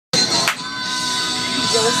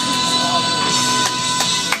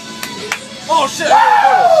Oh shit!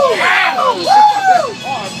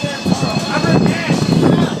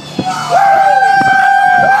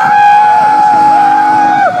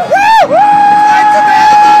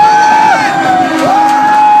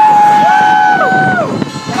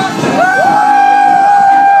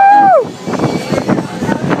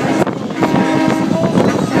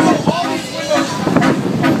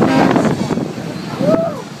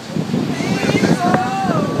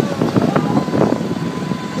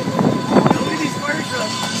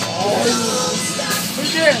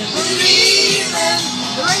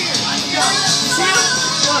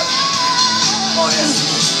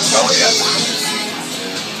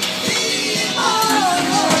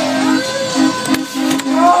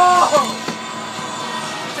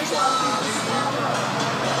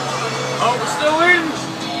 Oh, we're still in.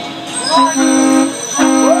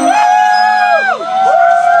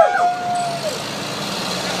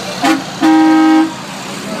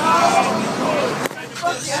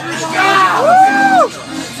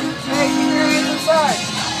 Hey, keep your hands inside.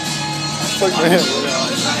 Fuck my hand.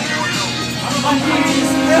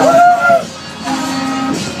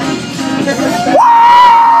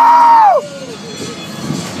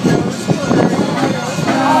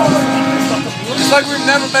 It's like we've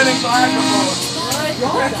never been inside before.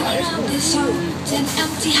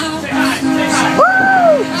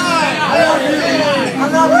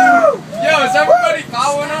 Yo, is everybody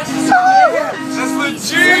following us? That's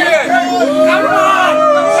legit! Number one!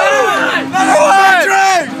 Number one!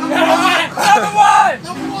 Number one!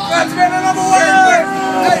 That's been a number one!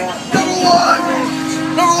 Hey, number one!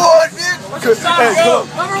 Number one, bitch! What's the sound? Hey, go!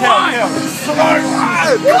 Number one!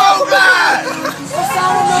 Go, man! What's the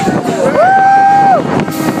sound of number two?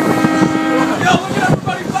 Yo, look at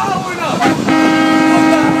everybody following us!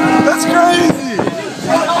 That's crazy!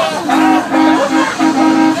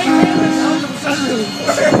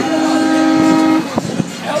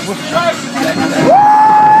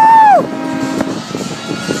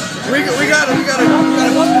 We got it.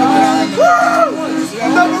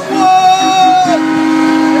 Number one!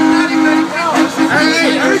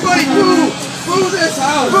 Hey, everybody boo this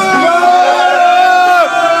house!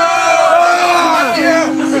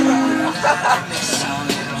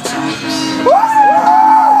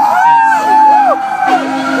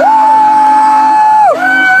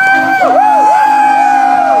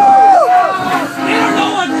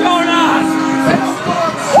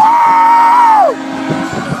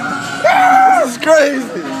 Crazy!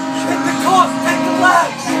 Take the cost, take the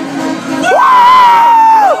legs!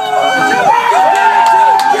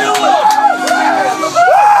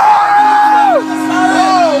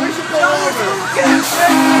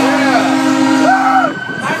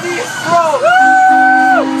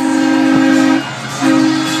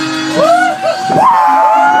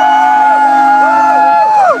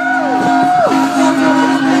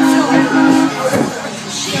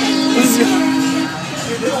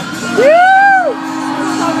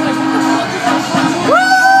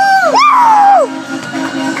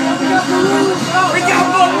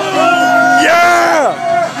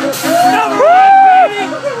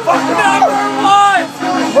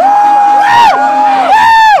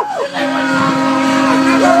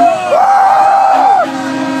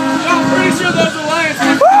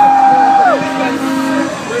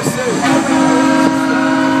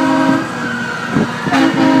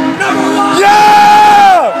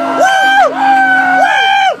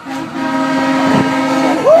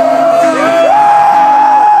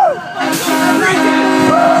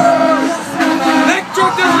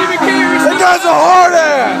 That's a hard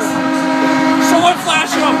ass! Someone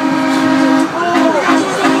flash him!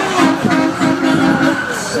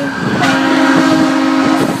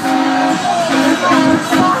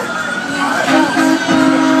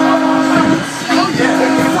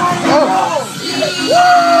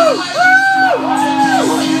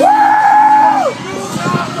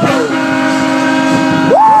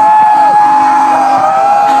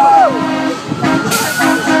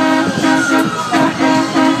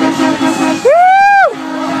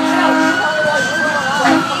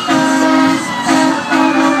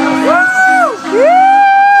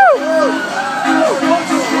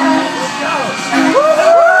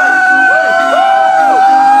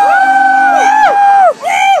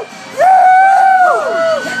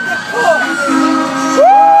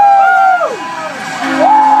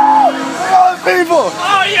 People!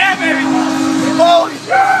 Oh yeah, baby! Oh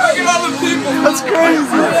yeah! Look at all the people! That's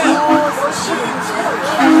crazy!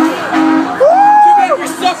 Too bad we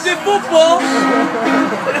sucked at football!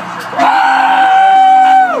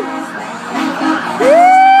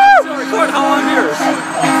 Record how long here? 4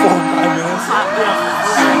 or 5 minutes.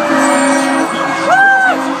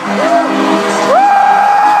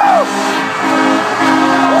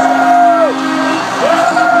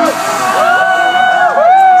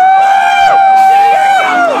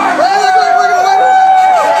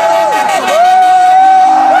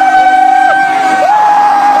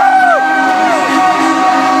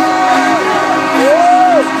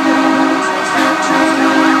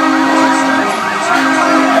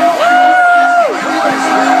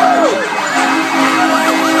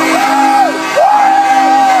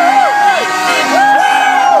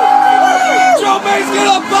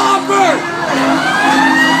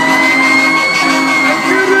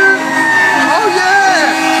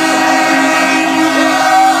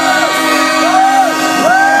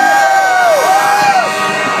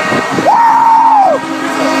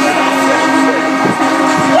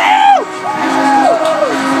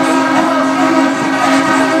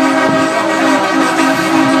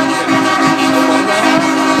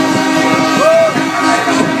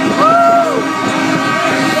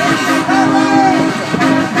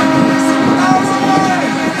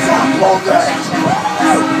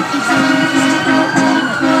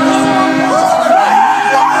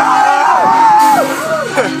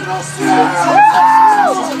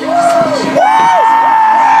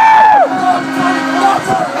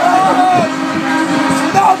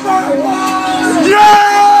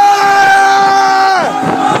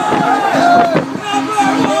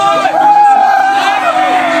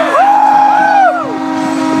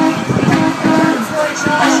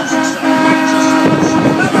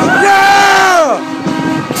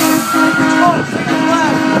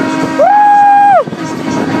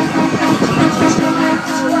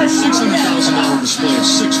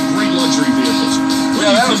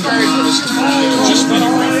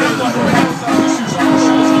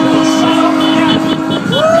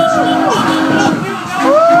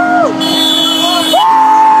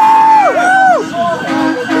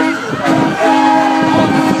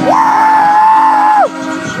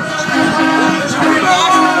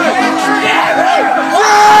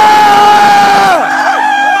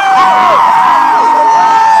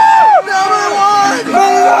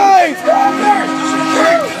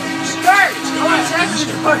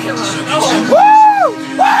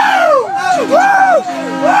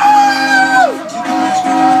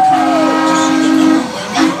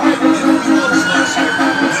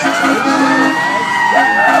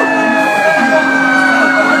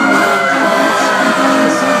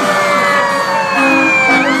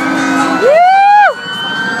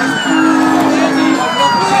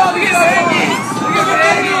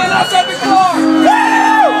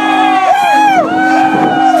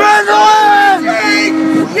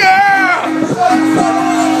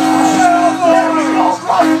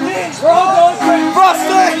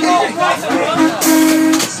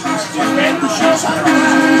 Shut him